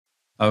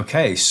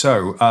Okay,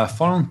 so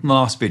following from the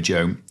last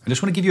video, I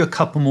just want to give you a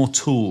couple more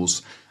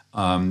tools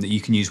that you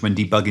can use when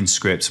debugging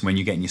scripts, when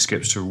you're getting your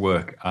scripts to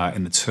work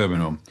in the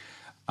terminal.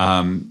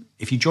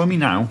 If you join me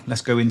now, let's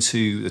go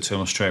into the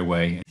terminal straight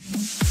away.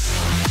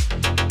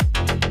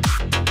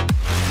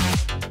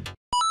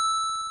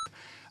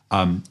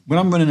 When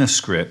I'm running a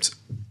script,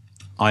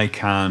 I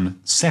can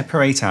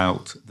separate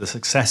out the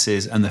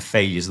successes and the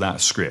failures of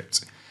that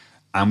script.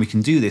 And we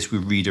can do this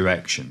with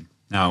redirection.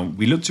 Now,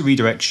 we looked at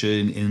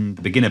redirection in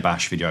the beginner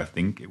bash video, I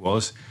think it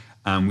was.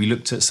 And we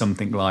looked at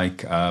something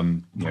like,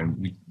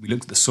 we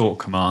looked at the sort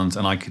command,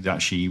 and I could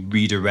actually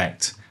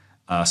redirect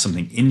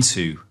something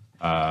into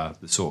the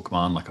sort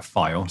command, like a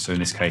file. So in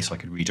this case, I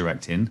could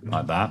redirect in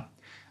like that,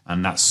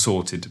 and that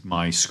sorted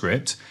my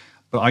script.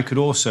 But I could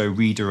also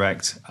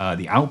redirect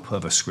the output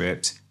of a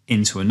script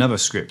into another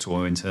script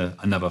or into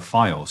another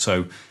file.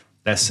 So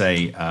let's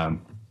say,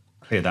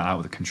 clear that out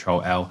with a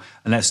Control L,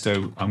 and let's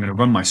do, I'm going to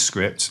run my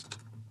script.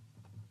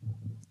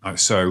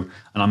 And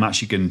I'm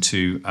actually going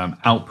to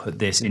output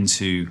this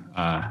into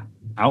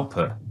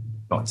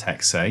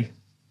output.text, say.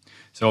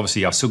 So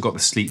obviously I've still got the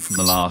sleep from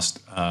the last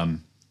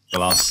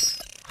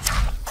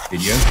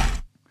video.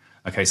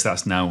 Okay, so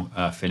that's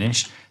now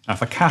finished. Now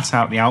if I cat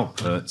out the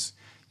output,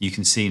 you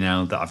can see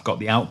now that I've got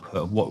the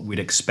output of what we'd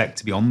expect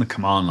to be on the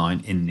command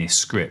line in this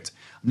script.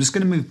 I'm just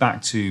going to move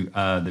back to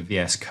the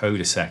VS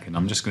Code a second.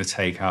 I'm just going to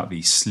take out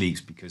these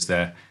sleeps because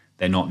they're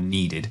not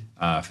needed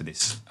for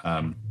this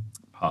part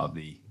of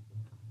the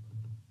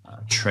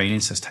training.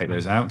 So let's take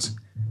those out.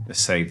 Let's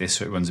save this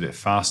so it runs a bit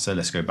faster.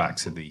 Let's go back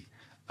to the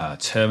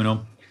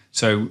terminal.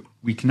 So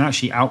we can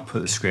actually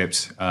output the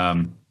script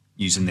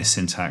using this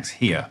syntax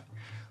here.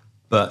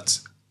 But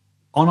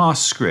on our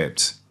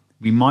script,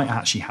 we might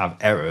actually have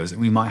errors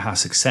and we might have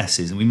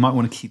successes, and we might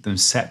want to keep them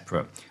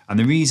separate. And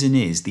the reason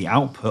is the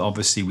output,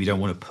 obviously we don't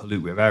want to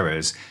pollute with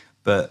errors,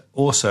 but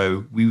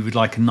also we would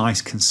like a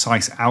nice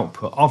concise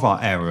output of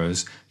our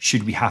errors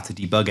should we have to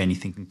debug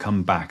anything and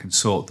come back and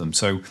sort them.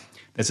 So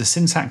there's a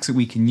syntax that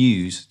we can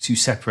use to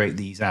separate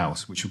these out,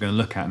 which we're going to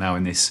look at now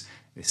in this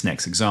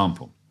next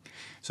example.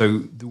 So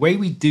the way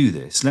we do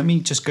this, let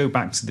me just go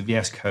back to the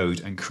VS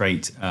Code and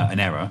create an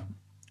error.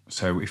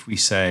 So if we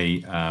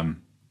say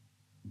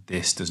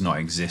this does not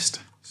exist,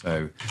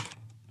 so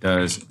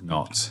does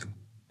not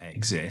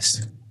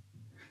exist,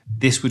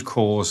 this would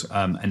cause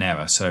an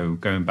error. So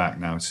going back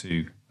now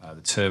to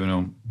the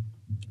terminal,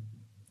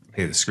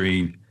 clear the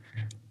screen,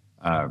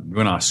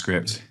 run our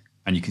script,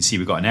 and you can see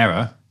we've got an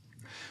error.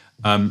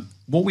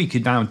 What we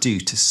could now do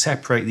to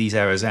separate these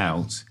errors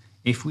out,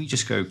 if we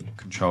just go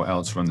Control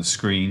L to run the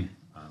screen,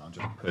 and I'll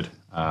just put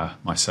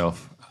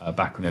myself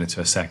back on the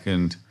editor a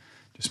second,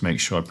 just make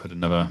sure I put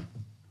another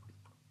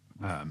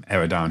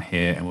error down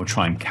here, and we'll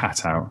try and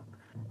cat out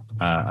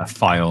a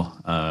file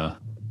that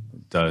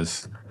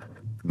does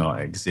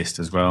not exist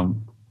as well.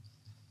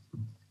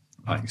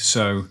 Like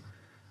so.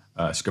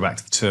 Let's go back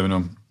to the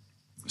terminal.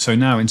 So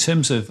now in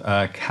terms of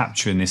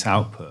capturing this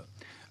output,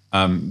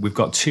 we've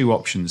got two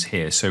options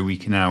here. So we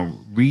can now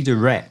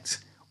redirect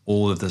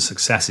all of the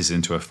successes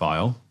into a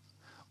file,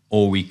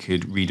 or we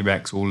could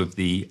redirect all of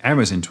the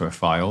errors into a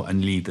file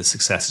and leave the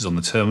successes on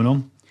the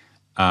terminal,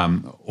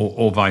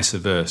 or vice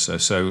versa.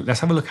 So let's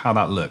have a look how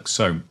that looks.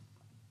 So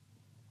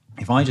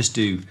if I just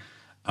do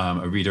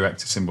a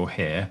redirector symbol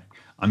here,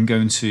 I'm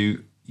going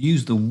to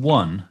use the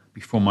 1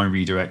 before my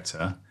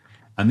redirector,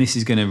 and this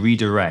is going to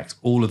redirect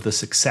all of the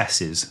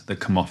successes that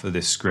come off of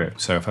this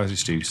script. So if I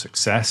just do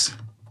success,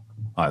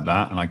 like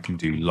that, and I can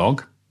do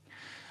log.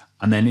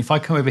 And then if I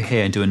come over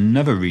here and do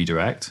another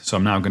redirect, so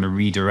I'm now going to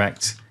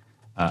redirect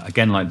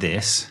again like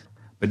this,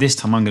 but this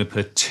time I'm going to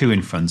put a 2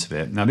 in front of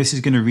it. Now this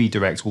is going to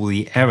redirect all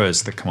the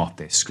errors that come off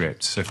this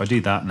script. So if I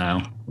do that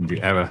now and do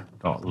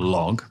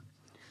error.log,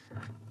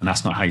 and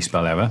that's not how you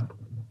spell error,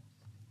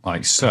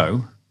 like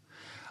so,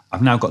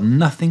 I've now got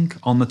nothing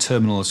on the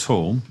terminal at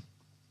all.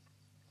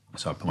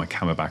 So I'll put my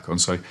camera back on.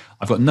 So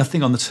I've got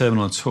nothing on the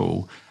terminal at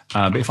all.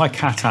 But if I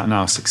cat out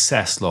now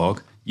success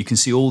log, you can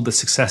see all the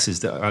successes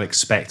that I'd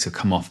expect to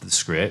come off the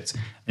script.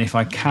 And if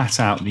I cat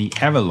out the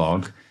error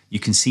log, you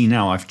can see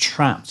now I've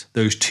trapped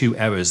those 2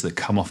 errors that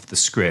come off the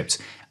script.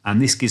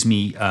 And this gives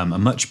me a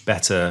much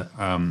better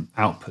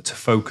output to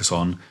focus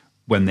on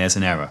when there's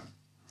an error.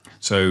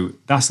 So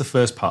that's the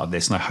first part of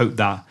this, and I hope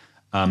that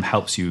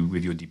helps you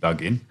with your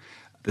debugging.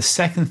 The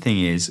second thing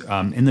is,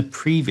 in the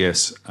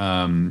previous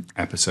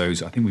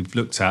episodes, I think we've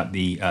looked at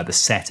the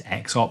set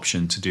X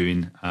option to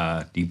doing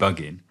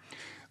debugging.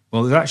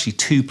 Well, there's actually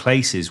 2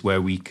 places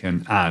where we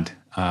can add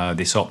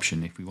this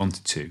option if we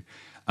wanted to.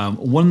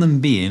 One of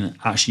them being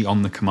actually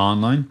on the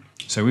command line.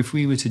 So if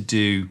we were to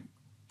do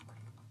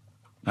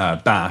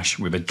bash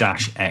with a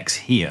 -x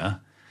here,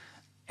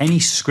 any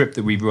script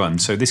that we run,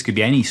 so this could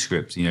be any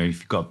script, if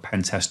you've got a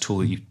pen test tool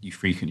that you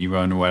frequently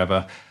run or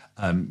whatever,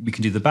 we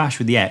can do the bash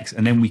with the X,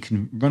 and then we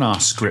can run our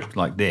script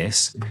like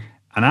this.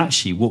 And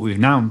actually what we've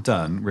now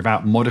done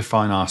without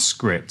modifying our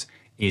script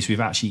is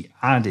we've actually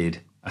added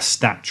a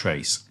stack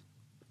trace.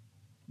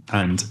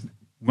 And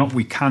what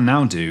we can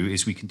now do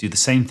is we can do the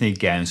same thing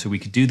again. So we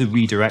could do the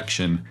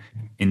redirection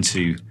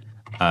into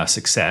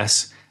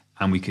success,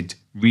 and we could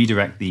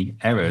redirect the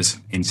errors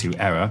into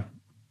error.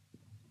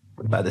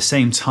 But at the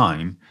same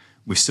time,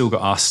 we've still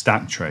got our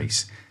stack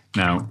trace.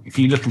 Now, if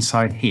you look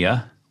inside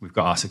here, we've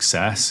got our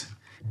success.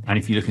 And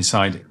if you look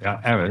inside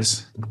our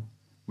errors,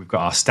 we've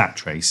got our stack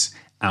trace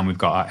and we've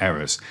got our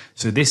errors.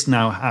 So this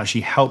now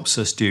actually helps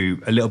us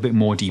do a little bit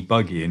more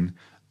debugging,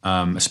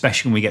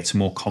 especially when we get to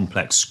more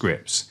complex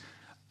scripts.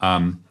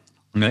 I'm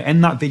going to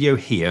end that video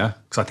here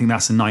because I think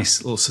that's a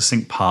nice little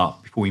succinct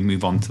part before we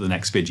move on to the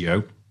next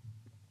video.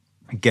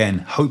 Again,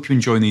 hope you're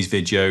enjoying these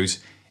videos.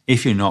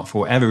 If you're not,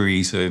 for whatever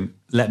reason,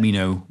 let me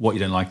know what you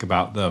don't like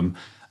about them.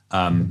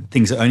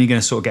 Things are only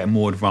going to sort of get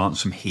more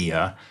advanced from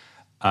here.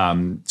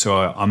 So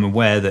I'm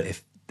aware that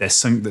if there's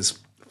something that's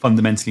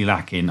fundamentally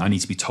lacking, I need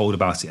to be told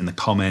about it in the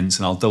comments,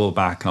 and I'll double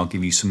back and I'll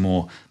give you some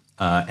more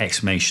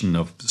explanation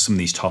of some of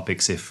these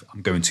topics if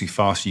I'm going too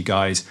fast for you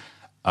guys.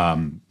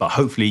 But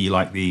hopefully you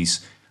like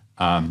these.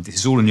 This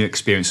is all a new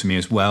experience for me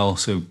as well,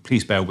 so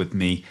please bear with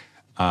me.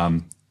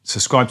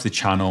 Subscribe to the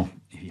channel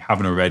if you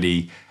haven't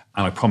already,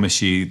 and I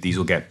promise you these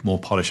will get more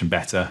polished and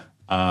better.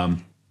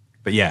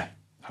 But yeah,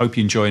 hope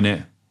you're enjoying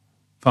it.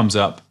 Thumbs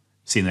up.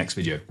 See you in the next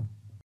video.